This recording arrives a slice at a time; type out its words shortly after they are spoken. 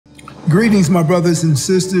Greetings, my brothers and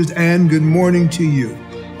sisters, and good morning to you.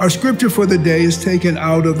 Our scripture for the day is taken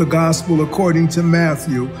out of the Gospel according to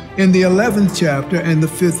Matthew in the 11th chapter and the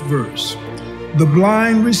 5th verse. The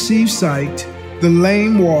blind receive sight, the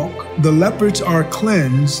lame walk, the lepers are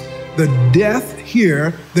cleansed, the deaf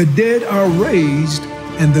hear, the dead are raised,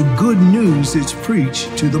 and the good news is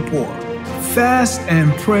preached to the poor. Fast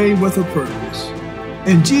and pray with a purpose.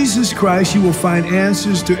 In Jesus Christ, you will find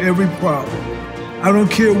answers to every problem. I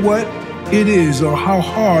don't care what it is or how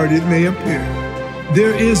hard it may appear.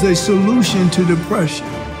 There is a solution to depression.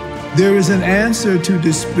 There is an answer to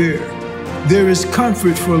despair. There is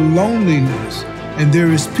comfort for loneliness, and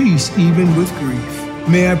there is peace even with grief.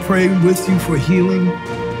 May I pray with you for healing?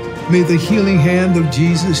 May the healing hand of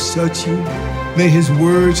Jesus touch you. May his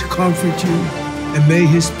words comfort you, and may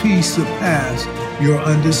his peace surpass your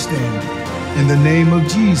understanding. In the name of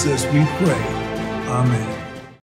Jesus we pray. Amen.